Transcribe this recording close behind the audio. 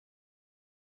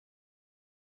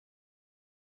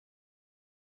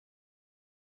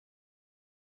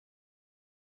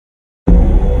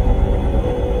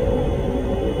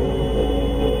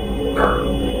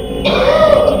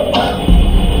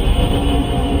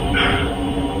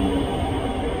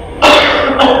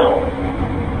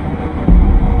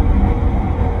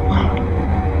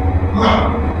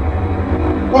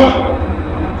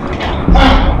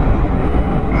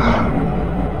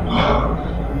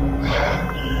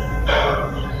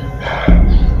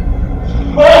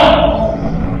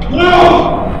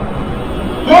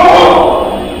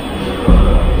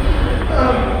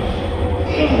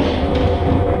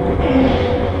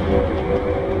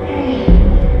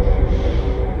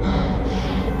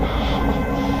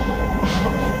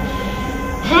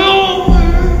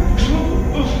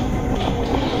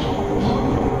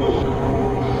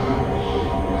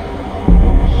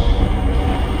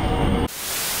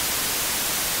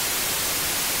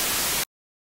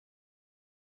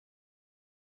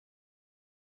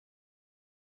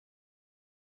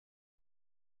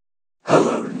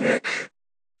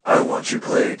want to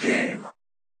play a game.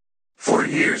 For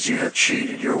years you have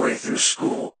cheated your way through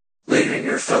school, leaving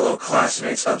your fellow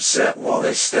classmates upset while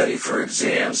they study for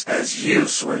exams as you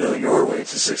swindle your way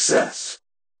to success.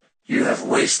 You have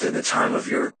wasted the time of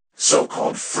your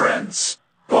so-called friends,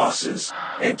 bosses,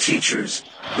 and teachers,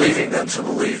 leaving them to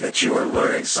believe that you are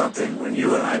learning something when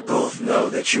you and I both know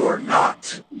that you are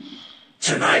not.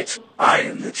 Tonight, I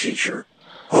am the teacher.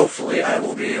 Hopefully I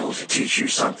will be able to teach you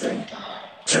something.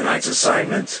 Tonight's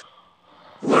assignment: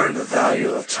 learn the value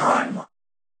of time.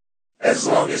 As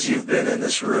long as you've been in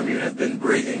this room, you have been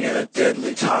breathing in a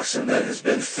deadly toxin that has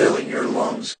been filling your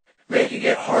lungs, making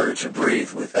it harder to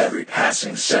breathe with every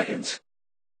passing second.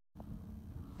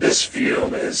 This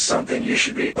fume is something you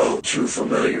should be too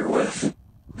familiar with.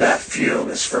 That fume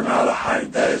is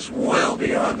formaldehyde that is well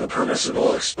beyond the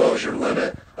permissible exposure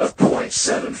limit of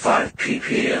 0.75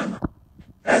 ppm.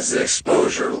 As the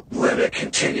exposure limit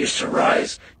continues to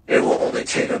rise, it will only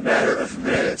take a matter of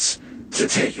minutes to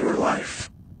take your life.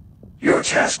 Your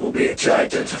task will be to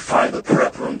identify the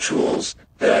prep room tools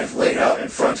that I've laid out in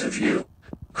front of you,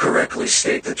 correctly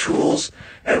state the tools,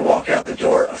 and walk out the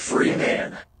door a free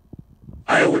man.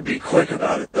 I would be quick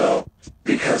about it though,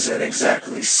 because in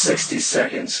exactly 60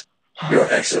 seconds,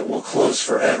 your exit will close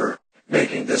forever,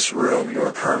 making this room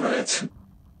your permanent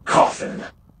coffin.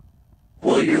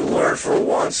 Will you learn for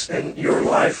once in your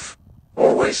life,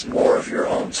 or waste more of your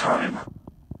own time?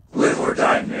 Live or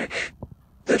die, Nick.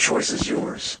 The choice is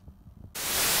yours.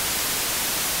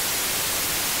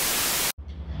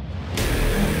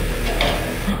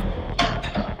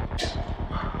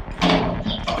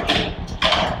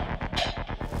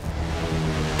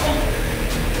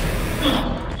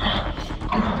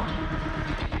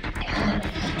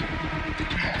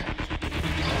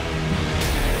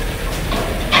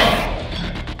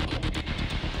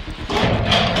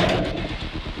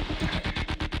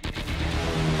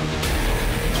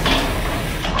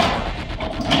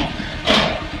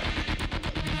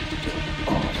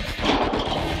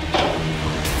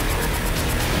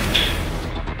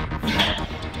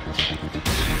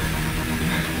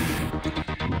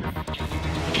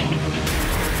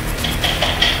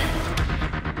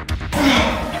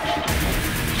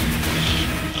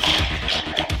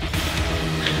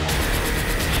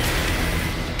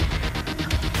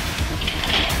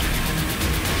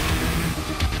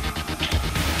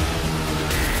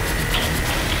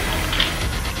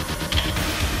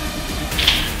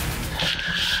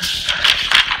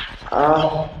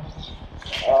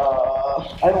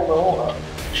 I don't know.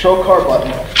 Show car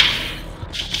button.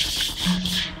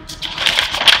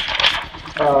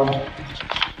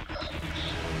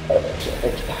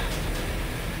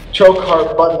 Show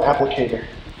car button applicator.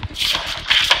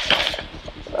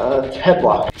 Head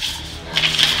lock.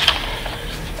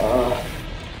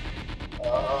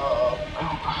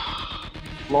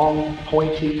 Long,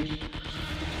 pointy.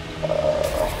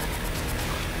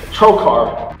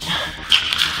 Trocar.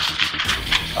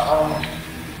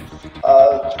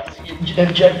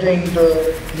 Injecting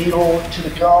the needle into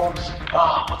the gums.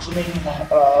 What's the name of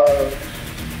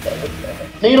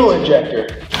that? Needle injector.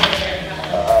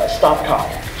 Stop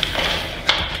cock.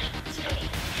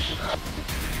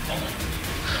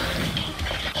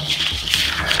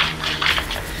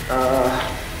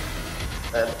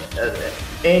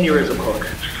 Aneurysm hook.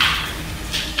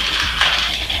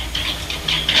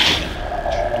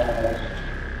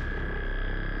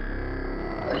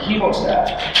 Hemostat.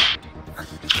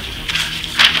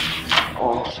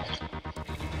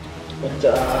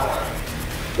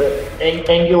 The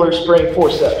angular spring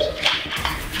forceps.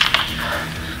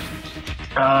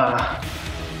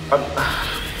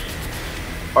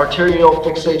 Arterial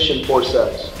fixation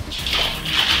forceps.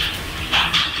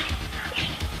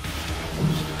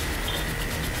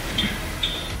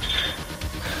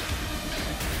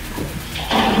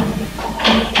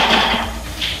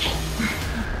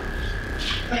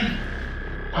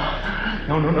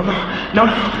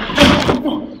 No.